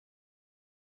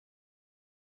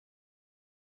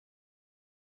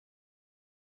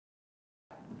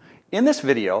In this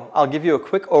video, I'll give you a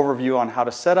quick overview on how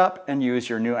to set up and use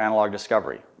your new analog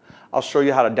discovery. I'll show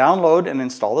you how to download and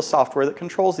install the software that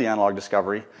controls the analog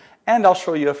discovery, and I'll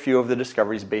show you a few of the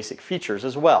discovery's basic features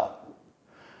as well.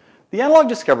 The Analog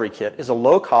Discovery Kit is a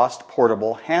low-cost,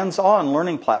 portable, hands-on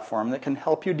learning platform that can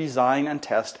help you design and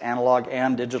test analog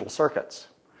and digital circuits.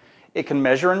 It can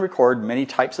measure and record many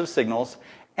types of signals,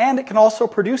 and it can also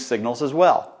produce signals as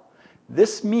well.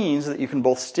 This means that you can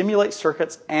both stimulate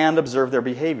circuits and observe their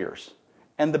behaviors.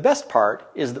 And the best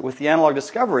part is that with the Analog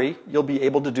Discovery, you'll be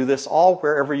able to do this all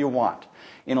wherever you want,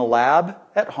 in a lab,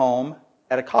 at home,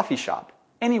 at a coffee shop,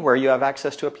 anywhere you have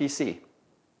access to a PC.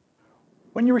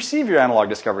 When you receive your Analog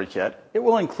Discovery Kit, it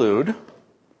will include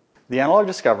the Analog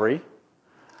Discovery,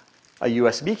 a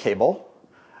USB cable,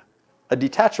 a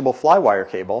detachable flywire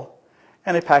cable,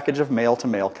 and a package of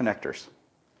male-to-male connectors.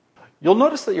 You'll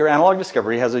notice that your Analog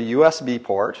Discovery has a USB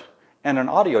port and an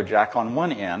audio jack on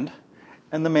one end,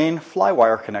 and the main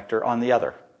flywire connector on the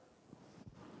other.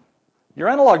 Your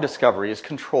Analog Discovery is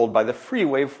controlled by the free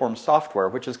WaveForms software,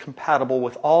 which is compatible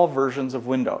with all versions of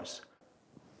Windows.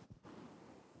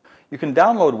 You can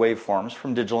download WaveForms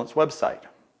from Digilent's website.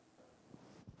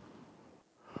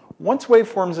 Once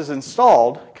WaveForms is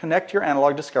installed, connect your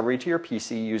Analog Discovery to your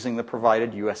PC using the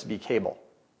provided USB cable.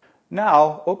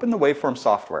 Now, open the WaveForms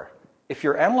software. If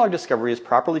your Analog Discovery is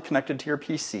properly connected to your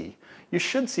PC, you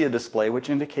should see a display which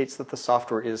indicates that the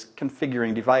software is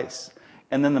configuring device,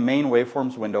 and then the main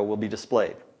WaveForms window will be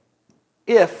displayed.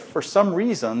 If, for some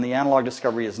reason, the Analog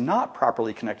Discovery is not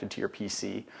properly connected to your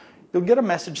PC, you'll get a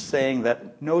message saying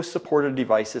that no supported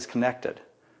device is connected.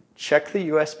 Check the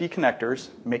USB connectors,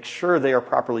 make sure they are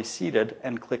properly seated,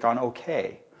 and click on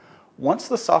OK. Once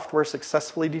the software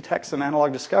successfully detects an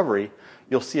Analog Discovery,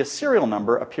 you'll see a serial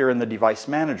number appear in the Device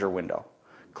Manager window.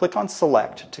 Click on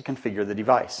Select to configure the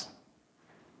device.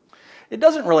 It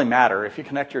doesn't really matter if you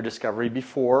connect your Discovery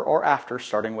before or after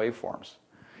starting WaveForms.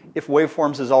 If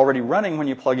WaveForms is already running when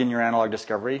you plug in your Analog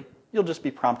Discovery, you'll just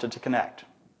be prompted to connect.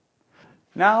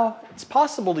 Now, it's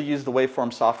possible to use the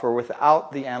WaveForms software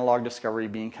without the Analog Discovery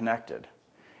being connected.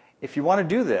 If you want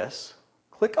to do this,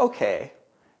 click OK,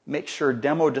 make sure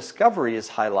Demo Discovery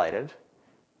is highlighted,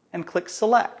 and click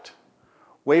Select.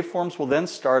 WaveForms will then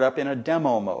start up in a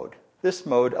demo mode. This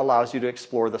mode allows you to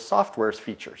explore the software's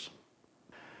features.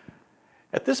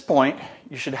 At this point,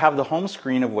 you should have the home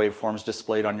screen of WaveForms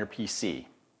displayed on your PC.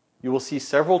 You will see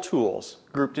several tools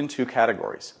grouped in two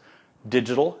categories,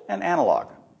 digital and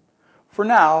analog. For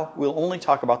now, we'll only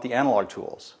talk about the analog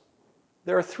tools.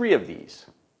 There are three of these: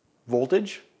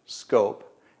 voltage,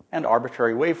 scope, and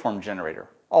arbitrary waveform generator,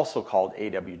 also called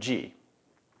AWG.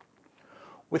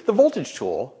 With the voltage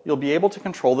tool, you'll be able to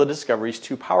control the Discovery's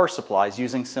two power supplies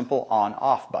using simple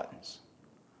on-off buttons.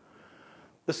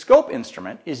 The scope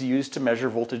instrument is used to measure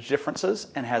voltage differences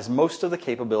and has most of the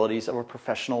capabilities of a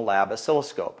professional lab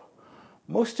oscilloscope.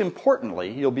 Most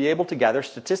importantly, you'll be able to gather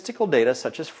statistical data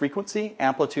such as frequency,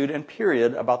 amplitude, and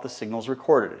period about the signals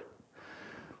recorded.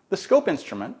 The scope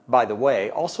instrument, by the way,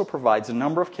 also provides a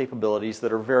number of capabilities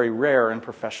that are very rare in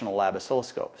professional lab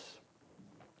oscilloscopes.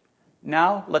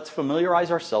 Now, let's familiarize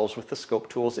ourselves with the scope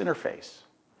tool's interface.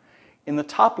 In the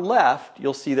top left,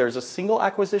 you'll see there's a single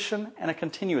acquisition and a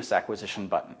continuous acquisition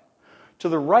button. To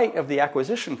the right of the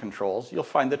acquisition controls, you'll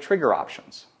find the trigger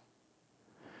options.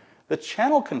 The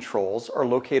channel controls are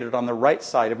located on the right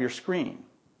side of your screen.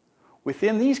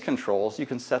 Within these controls, you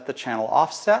can set the channel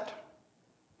offset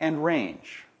and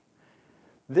range.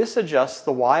 This adjusts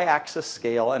the y-axis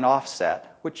scale and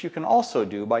offset, which you can also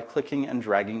do by clicking and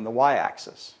dragging the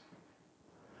y-axis.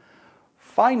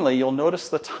 Finally, you'll notice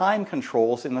the time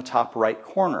controls in the top right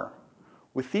corner.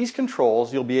 With these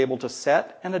controls, you'll be able to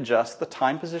set and adjust the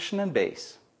time position and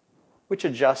base, which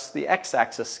adjusts the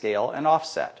x-axis scale and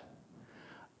offset.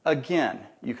 Again,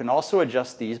 you can also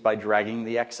adjust these by dragging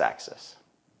the x-axis.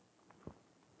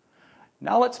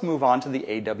 Now let's move on to the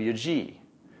AWG.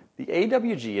 The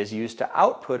AWG is used to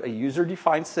output a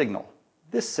user-defined signal.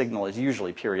 This signal is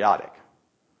usually periodic.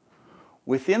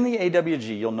 Within the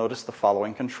AWG, you'll notice the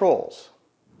following controls.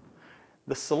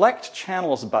 The Select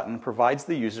Channels button provides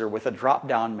the user with a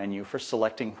drop-down menu for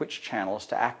selecting which channels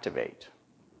to activate.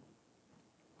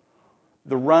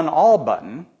 The Run All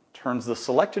button turns the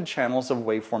selected channels of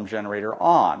waveform generator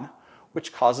on,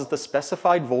 which causes the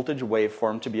specified voltage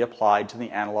waveform to be applied to the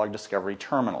Analog Discovery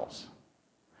terminals.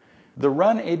 The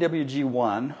Run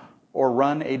AWG1 or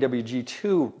Run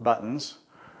AWG2 buttons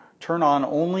turn on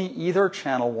only either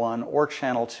channel 1 or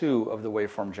channel 2 of the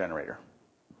waveform generator.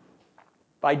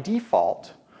 By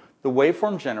default, the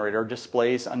waveform generator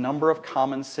displays a number of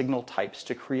common signal types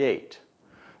to create.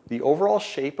 The overall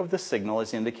shape of the signal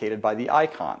is indicated by the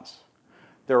icons.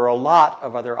 There are a lot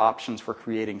of other options for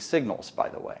creating signals, by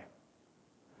the way.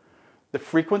 The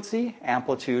frequency,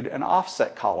 amplitude, and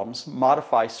offset columns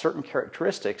modify certain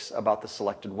characteristics about the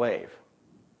selected wave.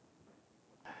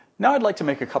 Now I'd like to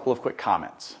make a couple of quick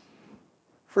comments.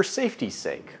 For safety's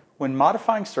sake, when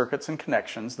modifying circuits and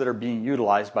connections that are being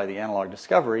utilized by the analog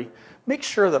discovery, make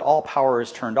sure that all power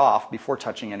is turned off before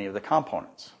touching any of the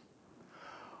components.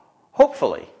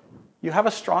 Hopefully, you have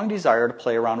a strong desire to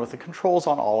play around with the controls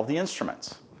on all of the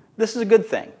instruments. This is a good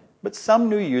thing, but some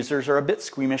new users are a bit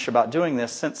squeamish about doing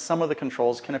this since some of the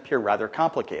controls can appear rather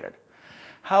complicated.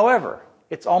 However,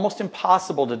 it's almost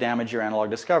impossible to damage your analog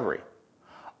discovery.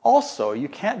 Also, you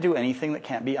can't do anything that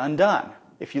can't be undone.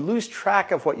 If you lose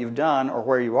track of what you've done or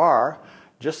where you are,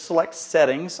 just select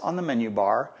Settings on the menu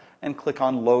bar and click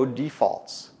on Load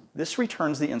Defaults. This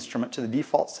returns the instrument to the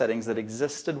default settings that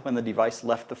existed when the device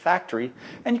left the factory,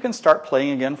 and you can start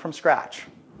playing again from scratch.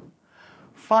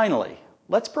 Finally,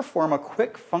 let's perform a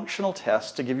quick functional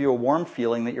test to give you a warm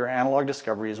feeling that your analog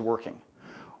discovery is working.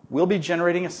 We'll be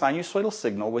generating a sinusoidal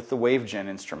signal with the WaveGen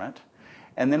instrument,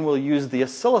 and then we'll use the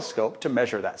oscilloscope to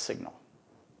measure that signal.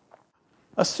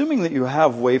 Assuming that you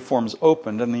have WaveForms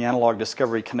opened and the analog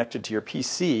discovery connected to your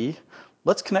PC,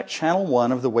 let's connect channel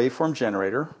 1 of the waveform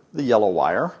generator, the yellow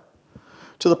wire,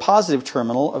 to the positive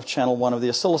terminal of channel 1 of the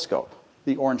oscilloscope,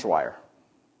 the orange wire.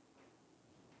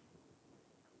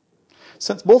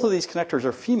 Since both of these connectors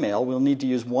are female, we'll need to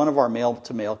use one of our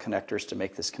male-to-male connectors to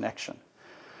make this connection.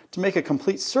 To make a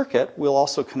complete circuit, we'll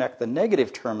also connect the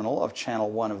negative terminal of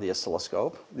channel 1 of the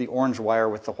oscilloscope, the orange wire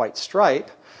with the white stripe,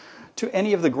 to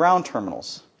any of the ground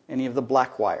terminals, any of the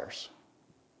black wires.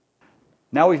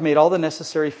 Now we've made all the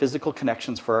necessary physical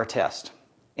connections for our test.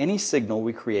 Any signal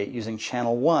we create using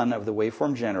channel 1 of the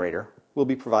waveform generator will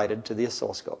be provided to the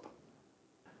oscilloscope.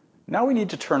 Now we need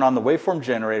to turn on the waveform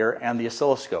generator and the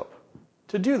oscilloscope.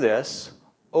 To do this,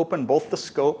 open both the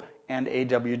scope and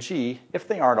AWG if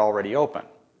they aren't already open.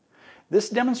 This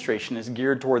demonstration is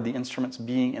geared toward the instruments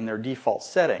being in their default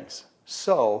settings.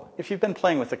 So, if you've been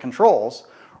playing with the controls,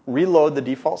 reload the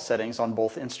default settings on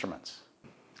both instruments.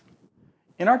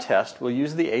 In our test, we'll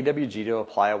use the AWG to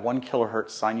apply a 1 kHz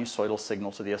sinusoidal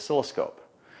signal to the oscilloscope.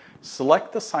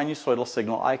 Select the sinusoidal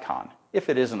signal icon, if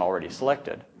it isn't already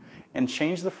selected, and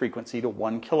change the frequency to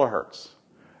 1 kHz.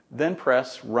 Then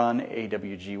press Run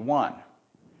AWG1.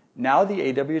 Now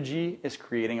the AWG is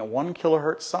creating a 1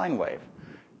 kHz sine wave.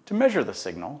 To measure the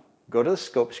signal, go to the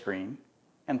scope screen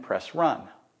and press Run.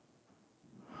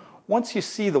 Once you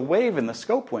see the wave in the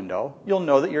scope window, you'll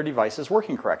know that your device is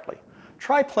working correctly.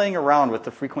 Try playing around with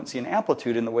the frequency and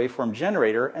amplitude in the waveform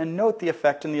generator and note the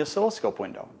effect in the oscilloscope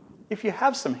window. If you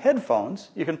have some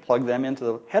headphones, you can plug them into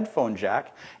the headphone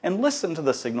jack and listen to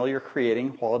the signal you're creating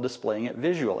while displaying it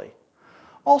visually.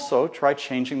 Also, try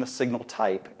changing the signal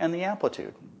type and the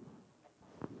amplitude.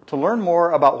 To learn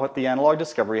more about what the analog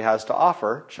discovery has to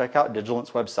offer, check out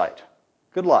Digilent's website.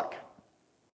 Good luck!